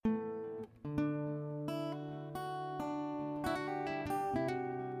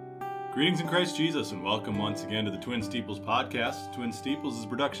Greetings in Christ Jesus, and welcome once again to the Twin Steeples podcast. Twin Steeples is a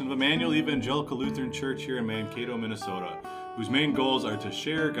production of Emmanuel Evangelical Lutheran Church here in Mankato, Minnesota, whose main goals are to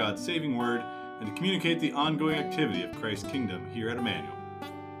share God's saving word and to communicate the ongoing activity of Christ's kingdom here at Emmanuel.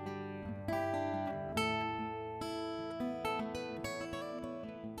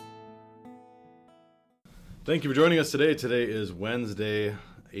 Thank you for joining us today. Today is Wednesday,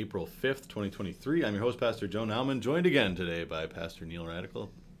 April 5th, 2023. I'm your host, Pastor Joe Nauman, joined again today by Pastor Neil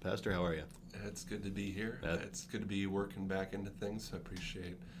Radical. Pastor, how are you? It's good to be here. It's good to be working back into things. I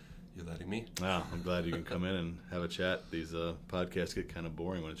appreciate you letting me. Wow, I'm glad you can come in and have a chat. These podcasts get kind of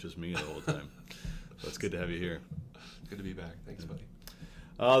boring when it's just me the whole time. So it's good to have you here. Good to be back. Thanks, buddy.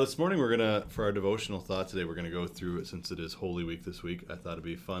 This morning for our devotional thought today, we're going to go through, since it is Holy Week this week, I thought it'd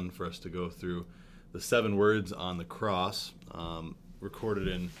be fun for us to go through the 7 words on the cross, recorded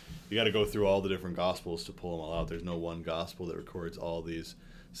in, you got to go through all the different Gospels to pull them all out. There's no one Gospel that records all these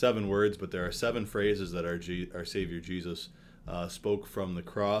 7 words, but there are 7 phrases that our Savior Jesus spoke from the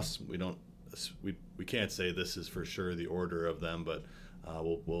cross. We can't say this is for sure the order of them, but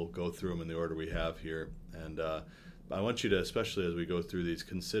we'll go through them in the order we have here. And I want you to, especially as we go through these,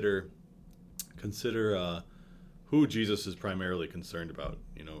 consider who Jesus is primarily concerned about.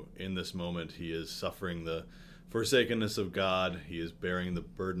 You know, in this moment, he is suffering the forsakenness of God. He is bearing the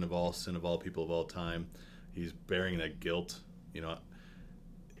burden of all sin of all people of all time. He's bearing that guilt. You know,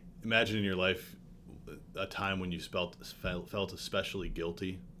 imagine in your life a time when you felt especially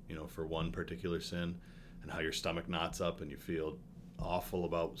guilty, you know, for one particular sin, and how your stomach knots up and you feel awful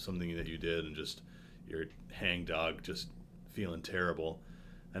about something that you did, and just your hangdog just feeling terrible.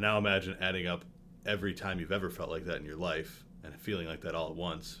 And now imagine adding up every time you've ever felt like that in your life and feeling like that all at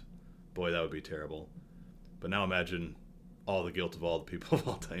once. Boy, that would be terrible. But now imagine all the guilt of all the people of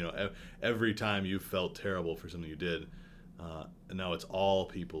all time. You know, every time you felt terrible for something you did, and now it's all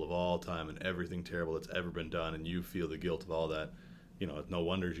people of all time and everything terrible that's ever been done, and you feel the guilt of all that. You know, no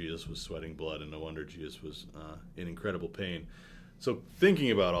wonder Jesus was sweating blood, and no wonder Jesus was in incredible pain. So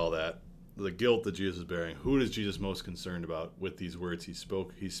thinking about all that, the guilt that Jesus is bearing, who is Jesus most concerned about with these words he's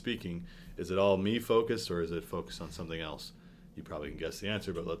speaking? Is it all me focused, or is it focused on something else? You probably can guess the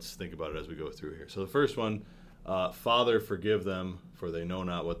answer, but let's think about it as we go through here. So the first one, Father, forgive them, for they know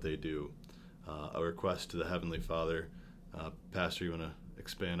not what they do. A request to the Heavenly Father. Pastor, you want to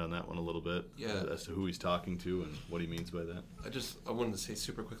expand on that one a little bit? Yeah. As to who he's talking to and what he means by that? I wanted to say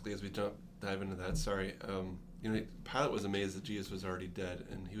super quickly as we dive into that, sorry. Pilate was amazed that Jesus was already dead,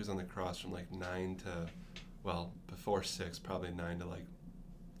 and he was on the cross from like 9 to, well, before 6, probably 9 to like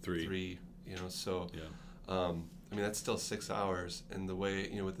 3, you know, so, yeah. That's still 6 hours, and the way,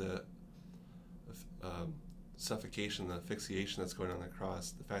 you know, with the suffocation, the asphyxiation that's going on the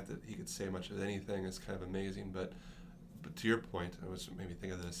cross, the fact that he could say much of anything is kind of amazing, but to your point, I was made me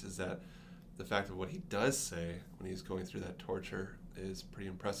think of this, is that the fact of what he does say when he's going through that torture is pretty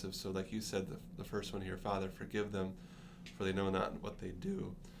impressive. So like you said, the first one here, Father, forgive them, for they know not what they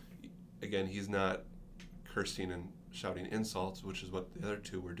do. Again, he's not cursing and shouting insults, which is what the other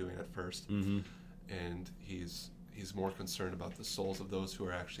 2 were doing at first. Mm-hmm. And he's more concerned about the souls of those who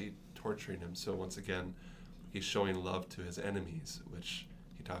are actually torturing him. So once again, he's showing love to his enemies, which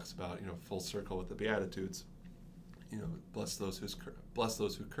he talks about, you know, full circle with the Beatitudes. You know, bless those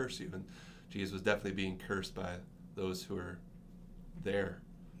who curse you. And Jesus was definitely being cursed by those who are there.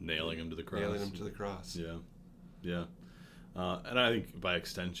 Nailing him to the cross. Yeah. And I think by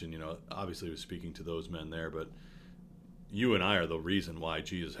extension, you know, obviously he was speaking to those men there, but you and I are the reason why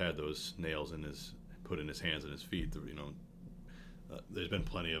Jesus had those nails put in his hands and his feet. You know, there's been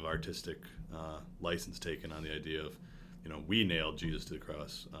plenty of artistic license taken on the idea of, you know, we nailed Jesus to the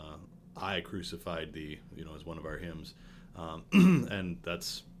cross. I crucified thee, you know, as one of our hymns. And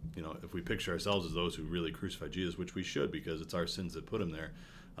that's, you know, if we picture ourselves as those who really crucified Jesus, which we should, because it's our sins that put him there,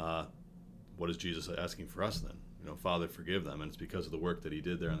 what is Jesus asking for us then? You know, Father, forgive them. And it's because of the work that he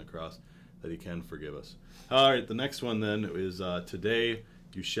did there on the cross that he can forgive us. All right, the next one then is today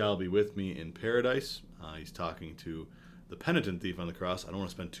you shall be with me in paradise. He's talking to the penitent thief on the cross. I don't want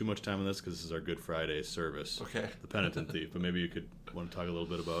to spend too much time on this because this is our Good Friday service. Okay. The penitent thief, but maybe you could want to talk a little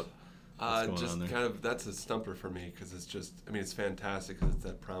bit about what's going on there. Kind of, that's a stumper for me, because it's just, it's fantastic because it's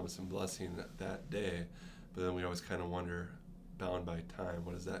that promise and blessing that day, but then we always kind of wonder, bound by time,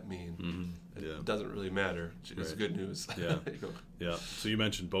 what does that mean? Mm-hmm. It doesn't really matter. It's right. Good news. Yeah. You know? Yeah. So you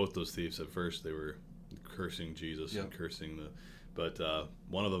mentioned both those thieves. At first they were cursing Jesus and cursing but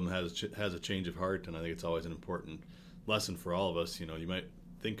one of them has a change of heart, and I think it's always an important lesson for all of us. You know, you might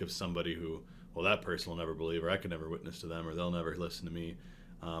think of somebody who, well, that person will never believe, or I could never witness to them, or they'll never listen to me.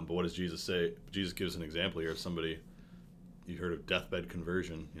 But what does Jesus say? Jesus gives an example here of somebody, you heard of deathbed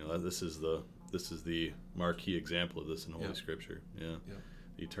conversion. This is the marquee example of this in Holy Scripture. Yeah.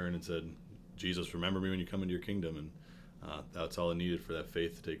 He turned and said, Jesus, remember me when you come into your kingdom. And that's all it needed for that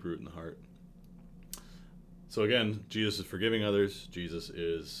faith to take root in the heart. So again, Jesus is forgiving others. Jesus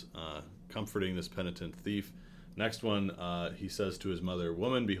is comforting this penitent thief. Next one, he says to his mother,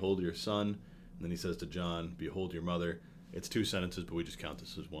 "Woman, behold your son." And then he says to John, "Behold your mother." It's two sentences, but we just count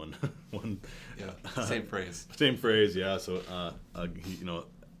this as one. Same phrase. Same phrase, yeah. So,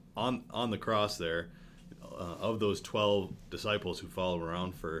 on the cross there, of those 12 disciples who follow him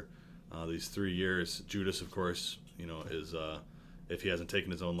around for these 3 years, Judas, of course, is if he hasn't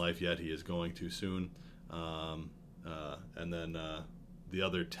taken his own life yet, he is going to soon. And then the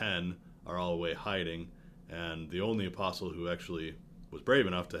other 10 are all away hiding, and the only apostle who actually was brave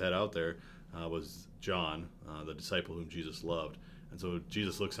enough to head out there was John, the disciple whom Jesus loved. And so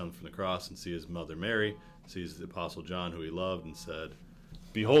Jesus looks down from the cross and sees his mother Mary, sees the apostle John, who he loved, and said,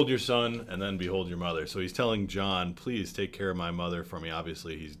 "Behold your son, and then behold your mother." So he's telling John, please take care of my mother for me.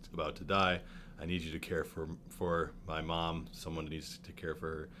 Obviously, he's about to die. I need you to care for my mom. Someone needs to take care for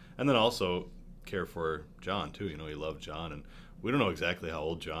her. And then also care for John, too. He loved John. And we don't know exactly how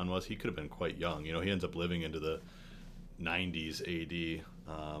old John was. He could have been quite young. He ends up living into the 90s AD.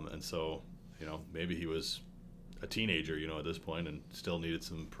 And so, maybe he was a teenager, at this point, and still needed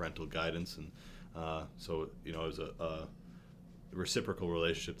some parental guidance. And so, it was a reciprocal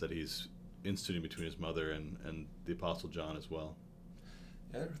relationship that he's instituting between his mother and the Apostle John as well.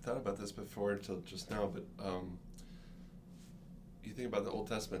 Yeah, I never thought about this before until just now, but you think about the Old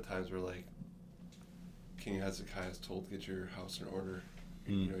Testament times where, like, King Hezekiah is told to get your house in order.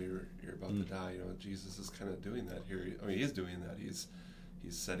 You're about to die. Jesus is kind of doing that here. I mean, he is doing that. He's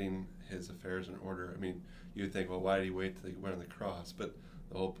setting his affairs in order. I mean, you would think, well, why did he wait till he went on the cross? But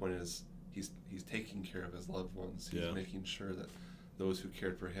the whole point is he's taking care of his loved ones. He's making sure that those who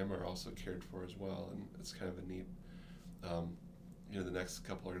cared for him are also cared for as well. And it's kind of a neat. The next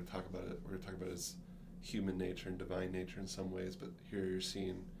couple are going to talk about it. We're going to talk about his human nature and divine nature in some ways. But here you're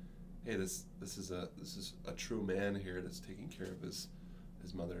seeing, hey, this is a true man here that's taking care of his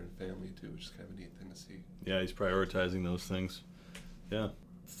mother and family too, which is kind of a neat thing to see. Yeah, he's prioritizing those things. Yeah.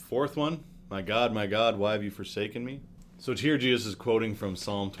 Fourth one, my God, why have you forsaken me? So here Jesus is quoting from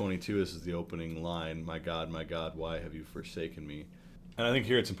Psalm 22. This is the opening line, my God, why have you forsaken me? And I think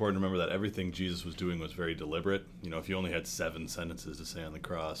here it's important to remember that everything Jesus was doing was very deliberate. If you only had 7 sentences to say on the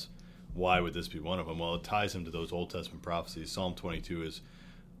cross, why would this be one of them? Well, it ties him to those Old Testament prophecies. Psalm 22 is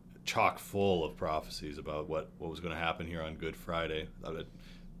chock full of prophecies about what was going to happen here on Good Friday.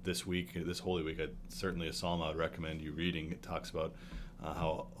 This Holy Week, certainly a psalm I would recommend you reading. It talks about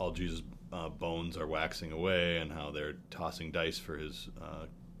how all Jesus' bones are waxing away and how they're tossing dice for his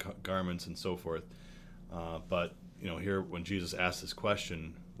garments and so forth. But here when Jesus asks this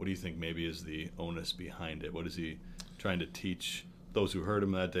question, what do you think maybe is the onus behind it? What is he trying to teach those who heard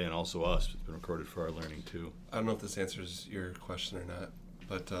him that day and also us? It's been recorded for our learning too. I don't know if this answers your question or not,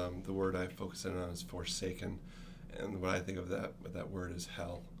 but the word I focus in on is forsaken, and what I think of that word is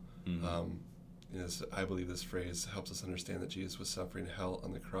hell. Mm-hmm. I believe this phrase helps us understand that Jesus was suffering hell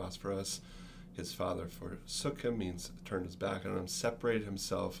on the cross for us. His Father forsook him, means turned his back on him, separated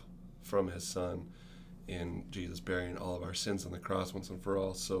himself from his Son, in Jesus bearing all of our sins on the cross once and for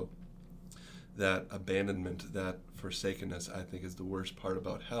all. So that abandonment, that forsakenness, I think is the worst part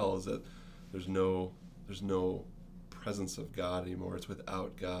about hell, is that there's no presence of God anymore. It's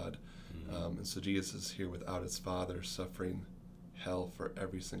without God. Mm-hmm. And so Jesus is here without his Father, suffering hell for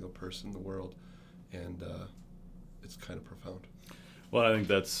every single person in the world. And it's kind of profound. Well, I think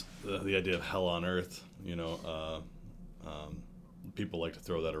that's the idea of hell on earth. People like to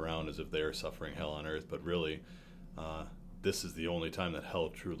throw that around as if they are suffering hell on earth, but really, this is the only time that hell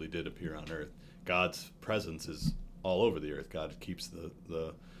truly did appear on earth. God's presence is all over the earth. God keeps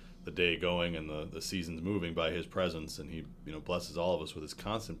the day going and the seasons moving by his presence, and he blesses all of us with his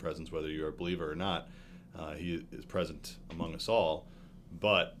constant presence, whether you're a believer or not. He is present among us all,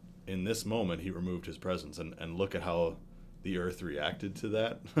 but in this moment he removed his presence, and look at how the earth reacted to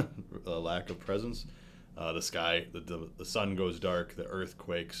that lack of presence. The sky, the sun goes dark, the earth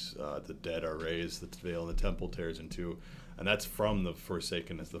quakes, the dead are raised, the veil in the temple tears in two, and that's from the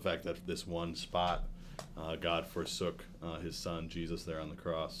forsakenness, the fact that this one spot, God forsook his Son Jesus there on the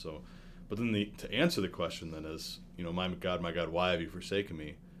cross. So, but then to answer the question then is, my God, why have you forsaken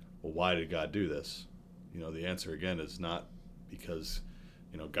me? Well, why did God do this? The answer again is not because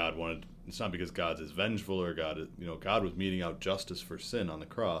God wanted. It's not because God is vengeful or God was meting out justice for sin on the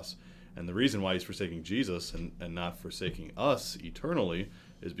cross. And the reason why he's forsaking Jesus and not forsaking us eternally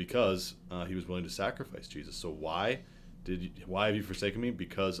is because he was willing to sacrifice Jesus. So why? why have you forsaken me?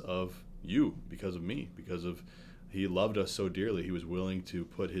 Because of you, because of me, because of he loved us so dearly. He was willing to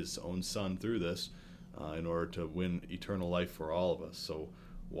put his own son through this in order to win eternal life for all of us. So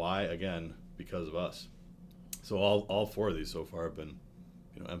why? Again, because of us. So all four of these so far have been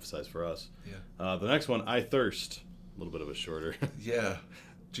emphasized for us. Yeah. The next one, I thirst. A little bit of a shorter. Yeah.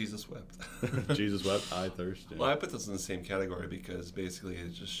 Jesus wept. Jesus wept, I thirst. Yeah. Well, I put this in the same category because basically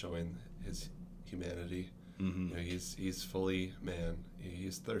it's just showing his humanity. Mm-hmm. He's fully man.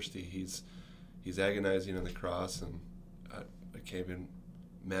 He's thirsty. He's agonizing on the cross, and I can't even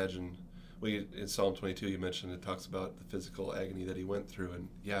imagine. Well, in Psalm 22, you mentioned it talks about the physical agony that he went through, and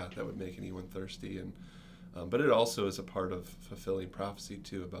yeah, that would make anyone thirsty. And but it also is a part of fulfilling prophecy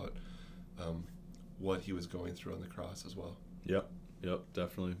too about what he was going through on the cross as well. Yep,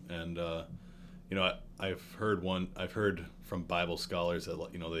 definitely. And I've heard from Bible scholars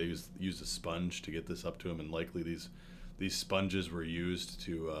that they used a sponge to get this up to him, and likely these sponges were used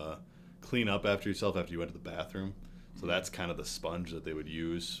to clean up after yourself after you went to the bathroom. So that's kind of the sponge that they would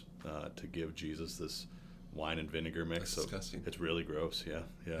use to give Jesus this wine and vinegar mix. That's disgusting. It's really gross. Yeah.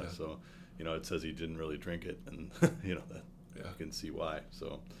 So it says he didn't really drink it, and that you can see why.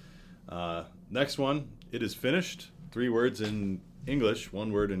 So next one, it is finished. 3 words in English,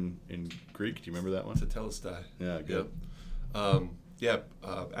 1 word in Greek. Do you remember that one? Tetelestai. Yeah, good. Yep.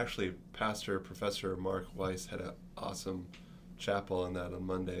 Actually, Professor Mark Weiss had an awesome chapel on that on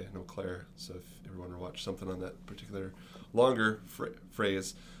Monday in Eau Claire. So if you ever want to watch something on that particular longer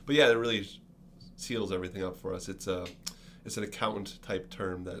phrase. But yeah, it really seals everything up for us. It's an accountant type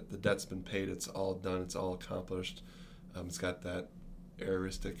term that the debt's been paid, it's all done, it's all accomplished. It's got that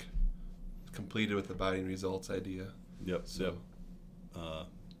aoristic, completed with abiding results idea. Yep. So,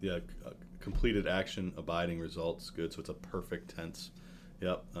 completed action, abiding results. Good. So it's a perfect tense.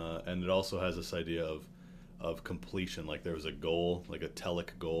 Yep. And it also has this idea of completion. Like there was a goal, like a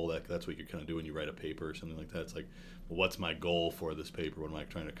telic goal. That's what you kind of do when you write a paper or something like that. It's like, well, what's my goal for this paper? What am I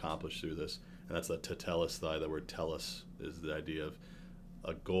trying to accomplish through this? And that's the tetelestai. The word telos is the idea of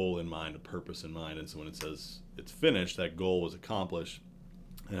a goal in mind, a purpose in mind. And so when it says it's finished, that goal was accomplished.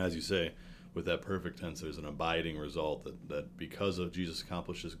 And as you say, with that perfect tense, there's an abiding result that because of Jesus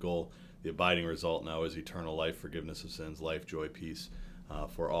accomplished his goal, the abiding result now is eternal life, forgiveness of sins, life, joy, peace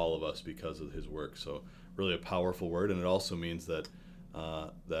for all of us because of his work. So really a powerful word, and it also means that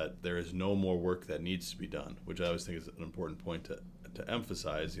there is no more work that needs to be done, which I always think is an important point to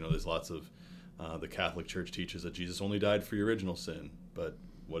emphasize. There's lots of the Catholic Church teaches that Jesus only died for your original sin, but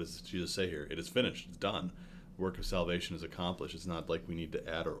what does Jesus say here? It is finished. It's done. Work of salvation is accomplished. It's not like we need to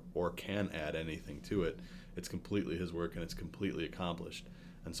add or can add anything to it. It's completely his work, and it's completely accomplished.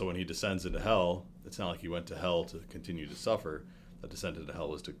 And so when he descends into hell, it's not like he went to hell to continue to suffer. That descent into hell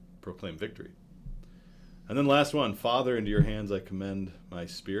was to proclaim victory. And then last one, Father, into your hands I commend my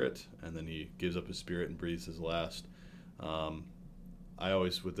spirit. And then he gives up his spirit and breathes his last.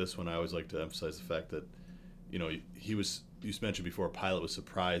 With this one, I always like to emphasize the fact that, you mentioned before, Pilate was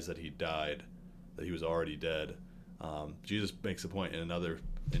surprised that he died, that he was already dead. Jesus makes a point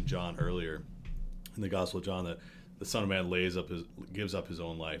in John earlier, in the Gospel of John, that the Son of Man gives up his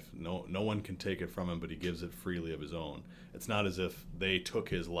own life. No one can take it from him, but he gives it freely of his own. It's not as if they took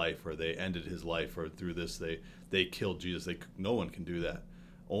his life or they ended his life or through this they killed Jesus. No one can do that.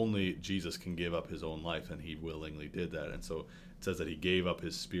 Only Jesus can give up his own life, and he willingly did that. And so it says that he gave up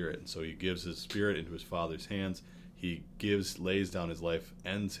his spirit, and so he gives his spirit into his Father's hands. He lays down his life,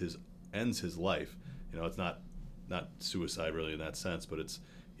 ends his life. It's not suicide really in that sense, but it's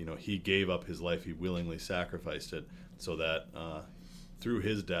he gave up his life. He willingly sacrificed it so that through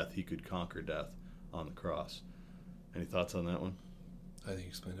his death he could conquer death on the cross. Any thoughts on that one? I think you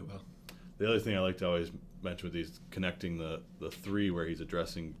explained it well. The other thing I like to always mention with these, connecting the 3 where he's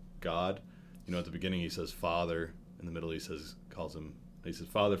addressing God. At the beginning he says Father. In the middle he says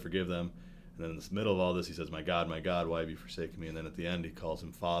Father, forgive them. And then in the middle of all this he says, my God, why have you forsaken me? And then at the end he calls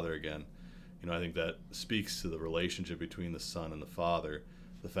him Father again. I think that speaks to the relationship between the Son and the Father.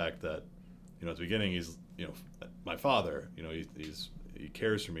 The fact that, at the beginning he's, my Father, he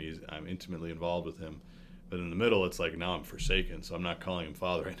cares for me. I'm intimately involved with him. But in the middle, it's like, now I'm forsaken. So I'm not calling him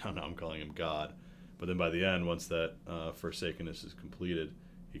Father right now. Now I'm calling him God. But then by the end, once that forsakenness is completed,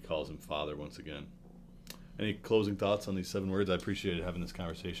 he calls him Father once again. Any closing thoughts on these 7 words? I appreciated having this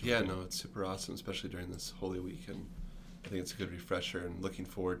conversation. Yeah, no, it's super awesome, especially during this Holy Week. And I think it's a good refresher, and looking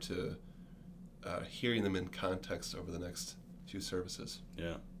forward to hearing them in context over the next few services.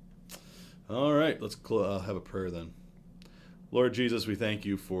 Yeah. All right, let's have a prayer then. Lord Jesus, we thank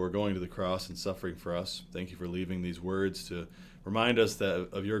you for going to the cross and suffering for us. Thank you for leaving these words to remind us that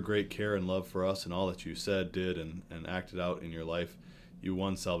of your great care and love for us and all that you said, did, and acted out in your life. You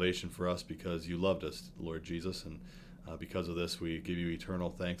won salvation for us because you loved us, Lord Jesus, and because of this, we give you eternal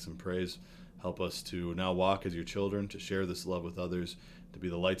thanks and praise. Help us to now walk as your children, to share this love with others, to be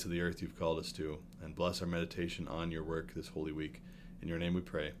the lights of the earth you've called us to, and bless our meditation on your work this Holy Week. In your name we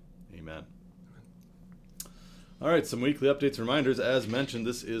pray. Amen. All right, some weekly updates and reminders. As mentioned,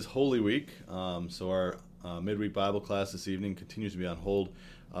 this is Holy Week, so our midweek Bible class this evening continues to be on hold.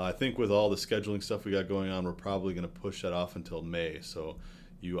 I think with all the scheduling stuff we got going on, we're probably going to push that off until May. So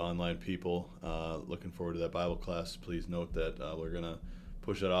you online people looking forward to that Bible class, please note that we're going to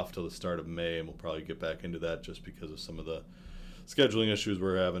push that off till the start of May, and we'll probably get back into that just because of some of the scheduling issues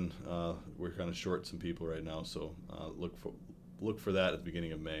we're having. We're kind of short some people right now, so look for that at the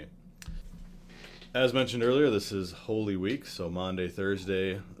beginning of May. As mentioned earlier, this is Holy Week, so Monday,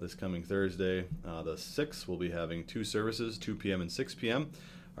 Thursday, this coming Thursday, the 6th, we'll be having 2 services, 2 p.m. and 6 p.m.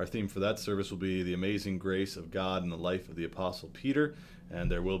 Our theme for that service will be the amazing grace of God in the life of the Apostle Peter,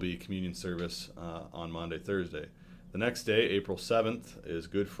 and there will be communion service on Monday, Thursday. The next day, April 7th, is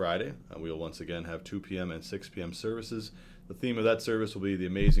Good Friday. We'll once again have 2 p.m. and 6 p.m. services. The theme of that service will be the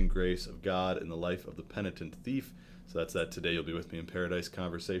amazing grace of God in the life of the penitent thief. So that's that Today You'll Be With Me in Paradise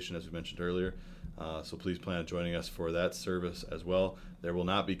conversation, as we mentioned earlier. So please plan on joining us for that service as well. There will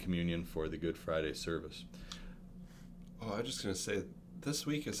not be communion for the Good Friday service. Oh, I'm just going to say, this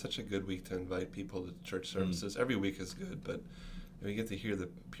week is such a good week to invite people to church services. Every week is good, but we get to hear the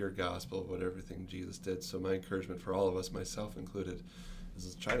pure gospel of what everything Jesus did. So my encouragement for all of us, myself included,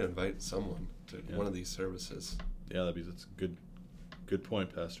 is to try to invite someone to one of these services. Yeah, that's a good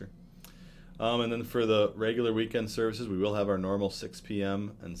point, Pastor. And then for the regular weekend services, we will have our normal 6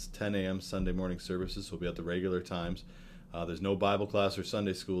 p.m. and 10 a.m. Sunday morning services. So we'll be at the regular times. There's no Bible class or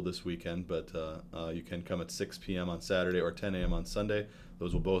Sunday school this weekend, but you can come at 6 p.m. on Saturday or 10 a.m. on Sunday.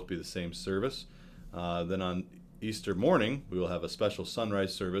 Those will both be the same service. Then on Easter morning, we will have a special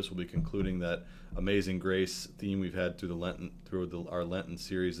sunrise service. We'll be concluding that Amazing Grace theme we've had through our Lenten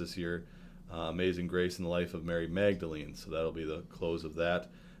series this year. Amazing Grace in the life of Mary Magdalene. So that'll be the close of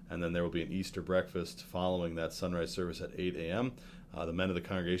that. And then there will be an Easter breakfast following that sunrise service at 8 a.m. The men of the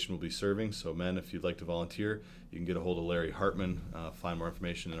congregation will be serving. So men, if you'd like to volunteer, you can get a hold of Larry Hartman. Find more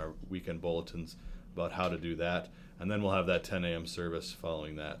information in our weekend bulletins about how to do that. And then we'll have that 10 a.m. service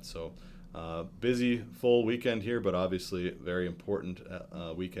following that. So busy, full weekend here, but obviously very important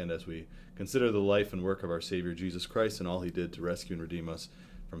weekend as we consider the life and work of our Savior Jesus Christ and all he did to rescue and redeem us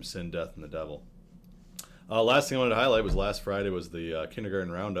from sin, death, and the devil. Last thing I wanted to highlight was last Friday was the kindergarten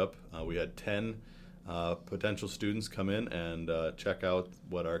roundup. We had 10 potential students come in and check out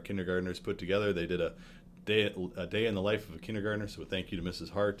what our kindergartners put together. They did a day in the life of a kindergartner, so thank you to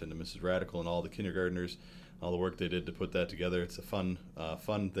Mrs. Hart and to Mrs. Radical and all the kindergartners, all the work they did to put that together. It's a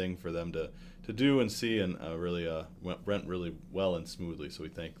fun thing for them to do and see, and really went really well and smoothly, so we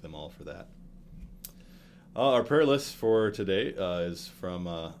thank them all for that. Our prayer list for today is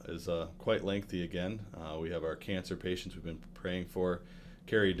quite lengthy again. We have our cancer patients we've been praying for: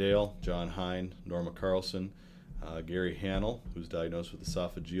 Carrie, Dahle, John, Hein, Norma, Carlson, Gary, Hanel, who's diagnosed with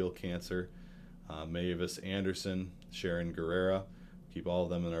esophageal cancer, Mavis, Anderson, Sharon, Guerrera. Keep all of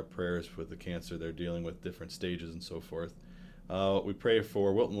them in our prayers with the cancer they're dealing with, different stages and so forth. We pray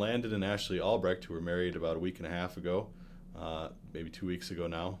for Wilton, Landon, and Ashley Albrecht, who were married about a week and a half ago. Maybe 2 weeks ago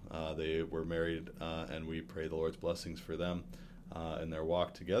now. They were married, and we pray the Lord's blessings for them in their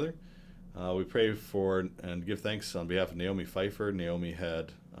walk together. We pray for and give thanks on behalf of Naomi Pfeiffer. Naomi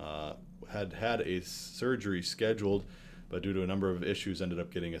had a surgery scheduled, but due to a number of issues ended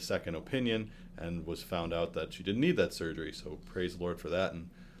up getting a second opinion and was found out that she didn't need that surgery. So praise the Lord for that. And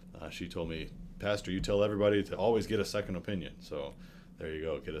she told me, Pastor, you tell everybody to always get a second opinion. So there you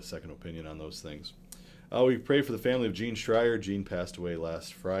go, get a second opinion on those things. We pray for the family of Gene Schreyer. Gene passed away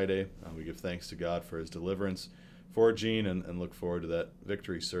last Friday. We give thanks to God for his deliverance for Gene and look forward to that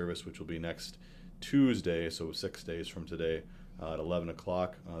victory service, which will be next Tuesday, so 6 days from today at 11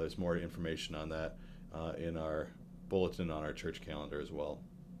 o'clock. There's more information on that in our bulletin on our church calendar as well.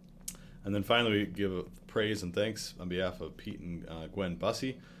 And then finally, we give praise and thanks on behalf of Pete and Gwen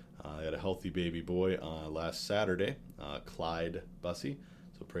Busse. They had a healthy baby boy last Saturday, Clyde Busse.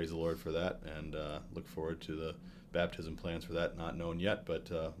 So praise the Lord for that, and look forward to the baptism plans for that. Not known yet, but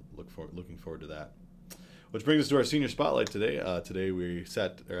looking forward to that. Which brings us to our senior spotlight today. Today we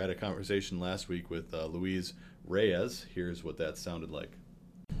had a conversation last week with Luiz Reyes. Here's what that sounded like.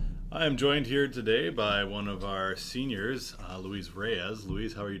 I am joined here today by one of our seniors, Luiz Reyes.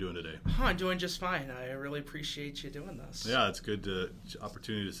 Luiz, how are you doing today? Oh, I'm doing just fine. I really appreciate you doing this. Yeah, it's good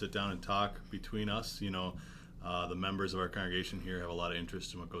opportunity to sit down and talk between us. You know, The members of our congregation here have a lot of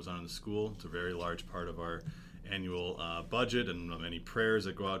interest in what goes on in the school. It's a very large part of our annual budget and many prayers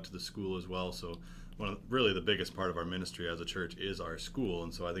that go out to the school as well. So really the biggest part of our ministry as a church is our school.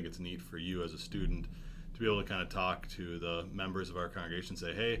 And so I think it's neat for you as a student to be able to kind of talk to the members of our congregation,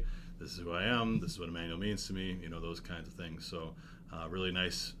 say, hey, this is who I am, this is what Emmanuel means to me, those kinds of things. So really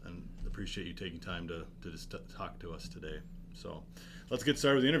nice, and appreciate you taking time to just talk to us today. So let's get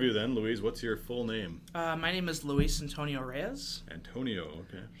started with the interview then. Luiz, what's your full name? My name is Luiz Antonio Reyes. Antonio,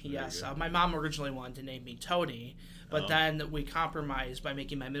 okay. Yes, my mom originally wanted to name me Tony, but then we compromised by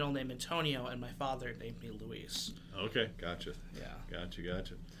making my middle name Antonio, and my father named me Luiz. Okay, gotcha. Yeah.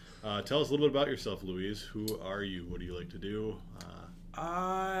 Gotcha. Tell us a little bit about yourself, Luiz. Who are you? What do you like to do?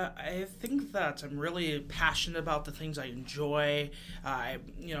 I think that I'm really passionate about the things I enjoy.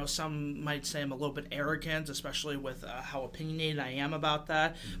 Some might say I'm a little bit arrogant, especially with how opinionated I am about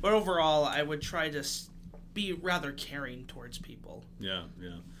that. But overall, I would try to be rather caring towards people. Yeah.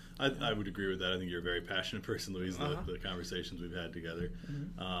 I would agree with that. I think you're a very passionate person, Luiz, the conversations we've had together.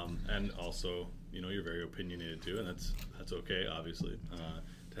 Mm-hmm. And also, you're very opinionated too, and that's okay, obviously,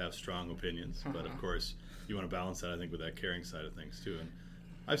 to have strong opinions. But of course, you want to balance that, I think, with that caring side of things too. And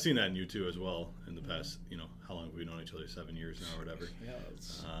I've seen that in you too as well in the past, how long have we known each other? 7 years now or whatever. Yeah,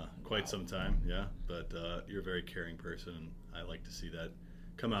 it's quite some time, yeah. But you're a very caring person, and I like to see that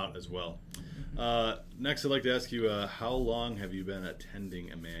come out as well. Next, I'd like to ask you, how long have you been attending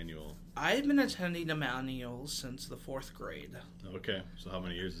Emmanuel? I've been attending Emmanuel since the 4th grade. Okay, so how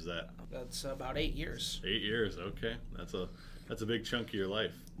many years is that? That's about 8 years. 8 years, okay. That's a big chunk of your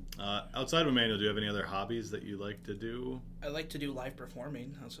life. Outside of Emmanuel, do you have any other hobbies that you like to do? I like to do live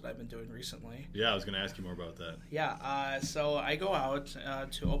performing. That's what I've been doing recently. Yeah, I was going to ask you more about that. Yeah, so I go out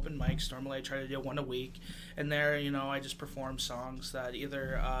to open mics. Normally I try to do one a week. And there, I just perform songs that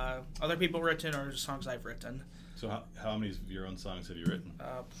either other people written or songs I've written. So how many of your own songs have you written?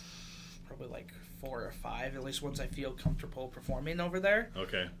 Probably like 4 or 5, at least once I feel comfortable performing over there.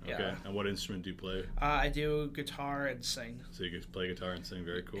 Okay. Yeah. And what instrument do you play? I do guitar and sing. So you can play guitar and sing.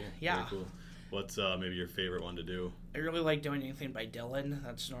 Very cool. Yeah. Very cool. What's maybe your favorite one to do? I really like doing anything by Dylan.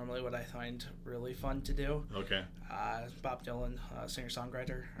 That's normally what I find really fun to do. Okay. Bob Dylan,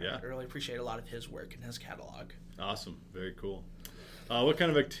 singer-songwriter. Yeah. I really appreciate a lot of his work and his catalog. Awesome. Very cool. What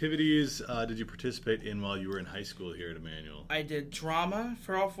kind of activities did you participate in while you were in high school here at Emmanuel? I did drama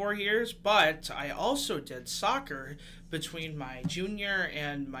for all 4 years, but I also did soccer between my junior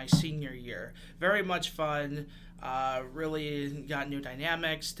and my senior year. Very much fun. Really got new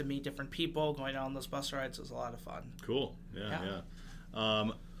dynamics to meet different people. Going on those bus rides was a lot of fun. Cool. Yeah.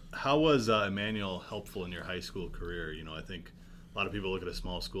 How was Emmanuel helpful in your high school career? I think a lot of people look at a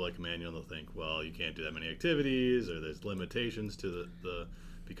small school like Emmanuel and they'll think, well, you can't do that many activities, or there's limitations to the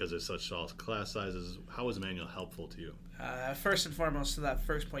because there's such small class sizes. How was Emmanuel helpful to you? First and foremost, to that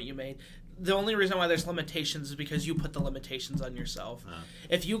first point you made, the only reason why there's limitations is because you put the limitations on yourself.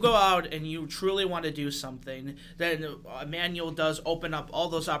 If you go out and you truly want to do something, then Emmanuel does open up all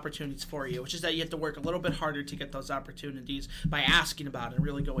those opportunities for you, which is that you have to work a little bit harder to get those opportunities by asking about it and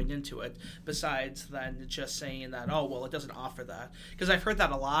really going into it, besides then just saying that, oh, well, it doesn't offer that. Because I've heard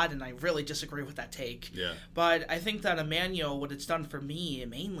that a lot, and I really disagree with that take. Yeah. But I think that Emmanuel, what it's done for me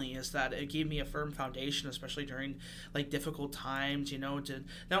mainly is that it gave me a firm foundation, especially during difficult times, to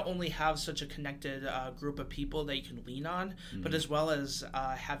not only have such a connected group of people that you can lean on, but as well as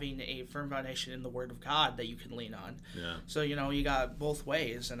having a firm foundation in the Word of God that you can lean on. Yeah. So, you got both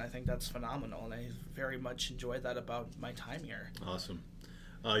ways, and I think that's phenomenal, and I very much enjoyed that about my time here. Awesome.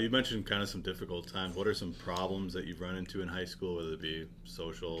 You mentioned kind of some difficult times. What are some problems that you've run into in high school, whether it be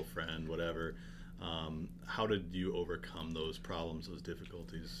social, friend, whatever? How did you overcome those problems, those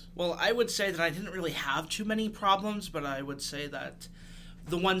difficulties? Well, I would say that I didn't really have too many problems, but I would say that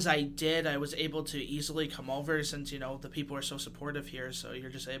the ones I did, I was able to easily come over since, the people are so supportive here. So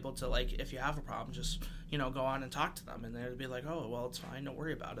you're just able to, if you have a problem, just, go on and talk to them. And they'd be like, oh, well, it's fine. Don't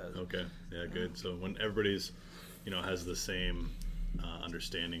worry about it. Okay. Yeah, good. So when everybody's, has the same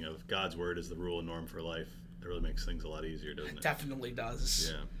understanding of God's word as the rule and norm for life, it really makes things a lot easier, doesn't it? Definitely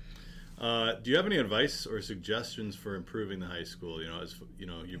does. Yeah. Do you have any advice or suggestions for improving the high school? As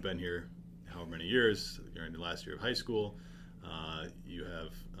you've been here however many years, you're in the last year of high school. You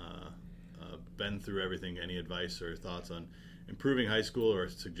have been through everything. Any advice or thoughts on improving high school, or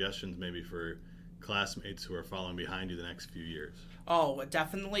suggestions maybe for classmates who are following behind you the next few years? Oh,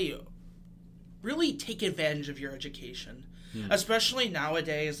 definitely. Really take advantage of your education. Especially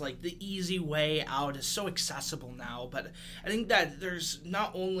nowadays, like the easy way out is so accessible now. But I think that there's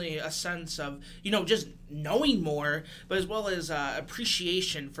not only a sense of, just knowing more, but as well as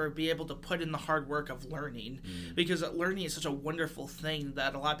appreciation for being able to put in the hard work of learning. Because learning is such a wonderful thing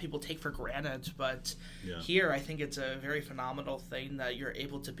that a lot of people take for granted. But here, I think it's a very phenomenal thing that you're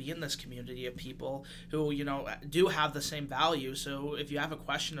able to be in this community of people who, do have the same value. So if you have a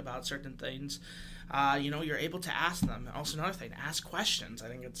question about certain things, you're able to ask them. Also, another thing, ask questions. I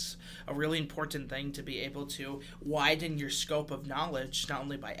think it's a really important thing to be able to widen your scope of knowledge, not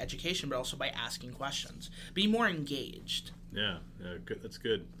only by education, but also by asking questions. Be more engaged. Yeah, good. That's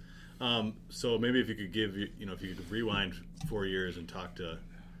good. So maybe if you could if you could rewind 4 years and talk to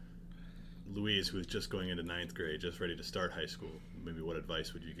Luiz, who is just going into 9th grade, just ready to start high school, maybe what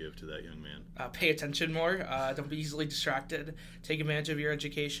advice would you give to that young man? Pay attention more. Don't be easily distracted. Take advantage of your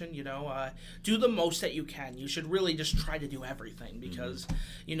education. Do the most that you can. You should really just try to do everything because,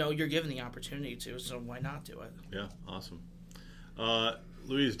 you're given the opportunity to, so why not do it? Yeah, awesome.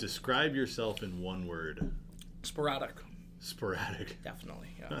 Luiz, describe yourself in one word. Sporadic. Definitely,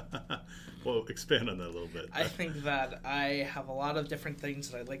 yeah. Well, expand on that a little bit. I think that I have a lot of different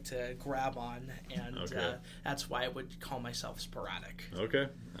things that I'd like to grab on, and that's why I would call myself sporadic. Okay,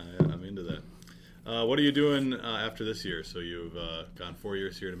 I'm into that. What are you doing after this year? So you've gone 4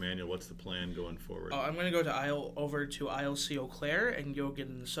 years here at Emmanuel. What's the plan going forward? I'm going to go over to ILC Eau Claire and go get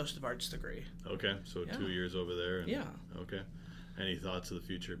an Associate of Arts degree. Okay, so 2 years over there. Yeah. Okay. Any thoughts of the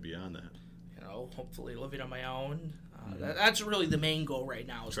future beyond that? Hopefully living on my own. That's really the main goal right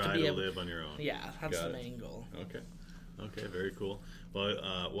now. Is Try to live on your own. Yeah, that's the main goal. Okay, very cool.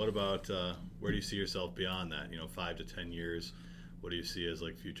 Well, what about where do you see yourself beyond that? 5 to 10 years. What do you see as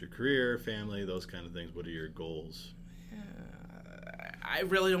like future career, family, those kind of things? What are your goals? I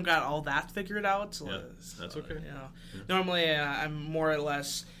really don't got all that figured out. So, that's okay. Normally, I'm more or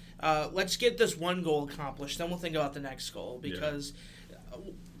less. Let's get this one goal accomplished, then we'll think about the next goal because.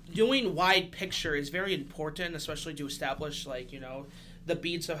 Doing wide picture is very important, especially to establish, the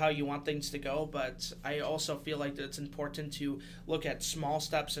beats of how you want things to go. But I also feel like that it's important to look at small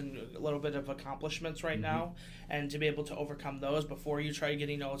steps and a little bit of accomplishments right now, and to be able to overcome those before you try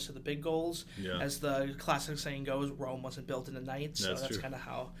getting to the big goals. Yeah. As the classic saying goes, Rome wasn't built in a night. So that's kind of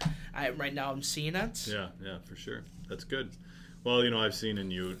how I'm seeing it. Yeah, for sure. That's good. Well, I've seen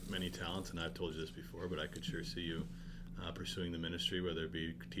in you many talents, and I've told you this before, but I could sure see you pursuing the ministry, whether it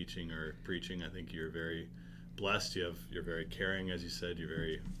be teaching or preaching. I think you're very blessed. You're very caring, as you said. You're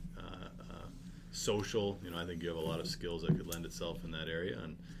very social. I think you have a lot of skills that could lend itself in that area.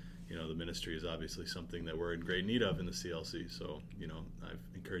 And the ministry is obviously something that we're in great need of in the CLC. So I've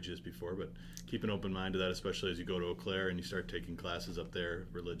encouraged you this before, but keep an open mind to that, especially as you go to Eau Claire and you start taking classes up there,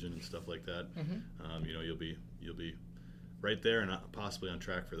 religion and stuff like that. You'll be right there and possibly on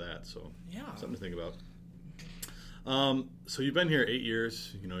track for that. So something to think about. So you've been here 8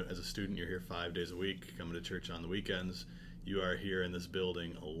 years. As a student, you're here 5 days a week, coming to church on the weekends. You are here in this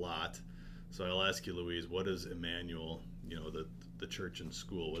building a lot. So I'll ask you, Luiz, what is Emmanuel, the church and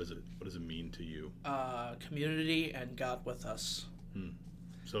school, what does it mean to you? Community and God with us.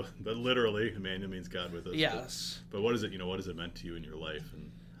 So, but literally, Emmanuel means God with us. Yes. But what is it, what has it meant to you in your life,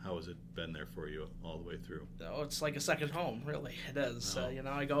 and how has it been there for you all the way through? Oh, it's like a second home, really. It is. Oh.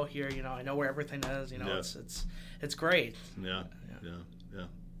 I go here, I know where everything is, it's great. Yeah.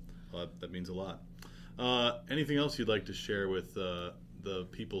 Well, that means a lot. Anything else you'd like to share with the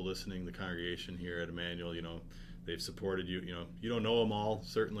people listening, the congregation here at Emmanuel? They've supported you. You don't know them all,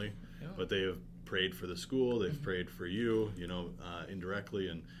 certainly, but they have prayed for the school. They've prayed for you, indirectly.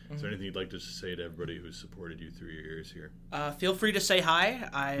 And is there anything you'd like to say to everybody who's supported you through your years here? Feel free to say hi.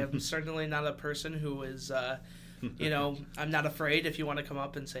 I am certainly not a person who is, I'm not afraid if you want to come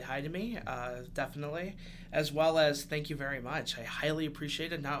up and say hi to me, definitely. As well as thank you very much. I highly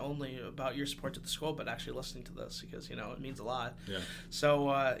appreciate it, not only about your support to the school, but actually listening to this because, it means a lot. Yeah.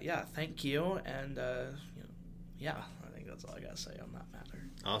 So, thank you. And, I think that's all I got to say on that matter.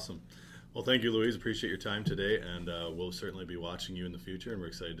 Awesome. Well, thank you, Luiz. Appreciate your time today, and we'll certainly be watching you in the future, and we're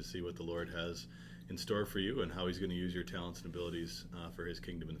excited to see what the Lord has in store for you and how he's going to use your talents and abilities for his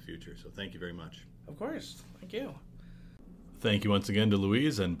kingdom in the future. So thank you very much. Of course. Thank you. Thank you once again to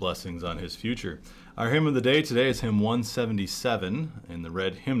Luiz, and blessings on his future. Our hymn of the day today is hymn 177 in the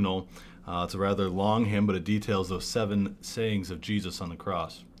red hymnal. It's a rather long hymn, but it details those 7 sayings of Jesus on the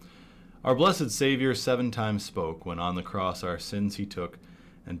cross. Our blessed Savior 7 times spoke, when on the cross our sins he took,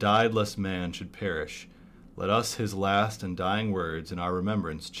 and died lest man should perish. Let us his last and dying words in our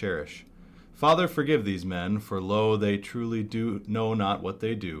remembrance cherish. Father, forgive these men, for lo, they truly do know not what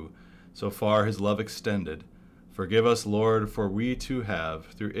they do. So far his love extended. Forgive us, Lord, for we too have,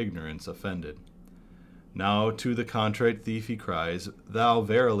 through ignorance, offended. Now to the contrite thief he cries, Thou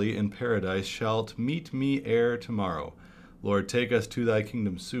verily in paradise shalt meet me ere tomorrow. Lord, take us to thy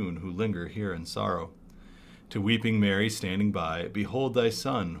kingdom soon, who linger here in sorrow. To weeping Mary standing by, Behold thy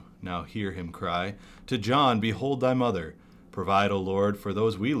son, now hear him cry. To John, behold thy mother. Provide, O Lord, for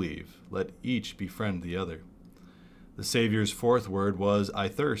those we leave. Let each befriend the other. The Saviour's fourth word was, I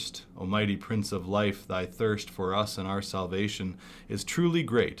thirst. O mighty Prince of life, thy thirst for us and our salvation is truly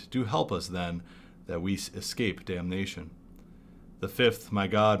great. Do help us then, that we escape damnation. The fifth, my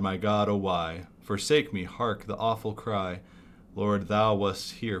God, O why? Forsake me, hark the awful cry. Lord, thou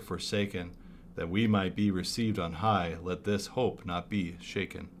wast here forsaken, that we might be received on high. Let this hope not be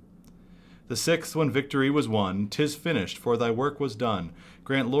shaken. The sixth, when victory was won, 'tis finished, for thy work was done.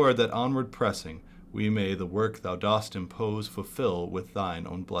 Grant, Lord, that onward pressing, we may the work thou dost impose fulfill with thine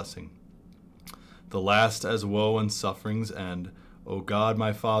own blessing. The last, as woe and suffering's end, O God,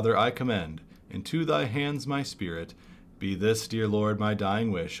 my Father, I commend into thy hands my spirit. Be this, dear Lord, my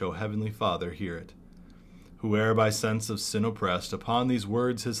dying wish, O heavenly Father, hear it. Whoe'er by sense of sin oppressed, upon these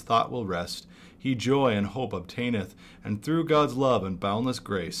words his thought will rest, he joy and hope obtaineth, and through God's love and boundless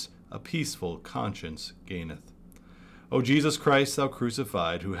grace, a peaceful conscience gaineth. O Jesus Christ, thou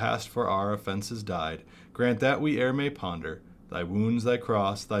crucified, who hast for our offenses died, grant that we e'er may ponder thy wounds, thy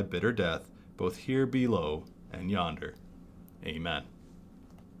cross, thy bitter death, both here below and yonder. Amen.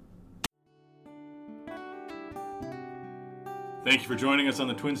 Thank you for joining us on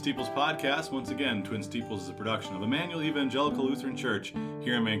the Twin Steeples podcast. Once again, Twin Steeples is a production of Emmanuel Evangelical Lutheran Church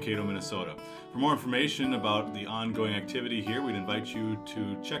here in Mankato, Minnesota. For more information about the ongoing activity here, we'd invite you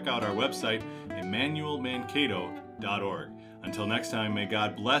to check out our website, emmanuelmankato.org. Until next time, may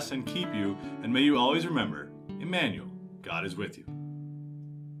God bless and keep you, and may you always remember, Emmanuel, God is with you.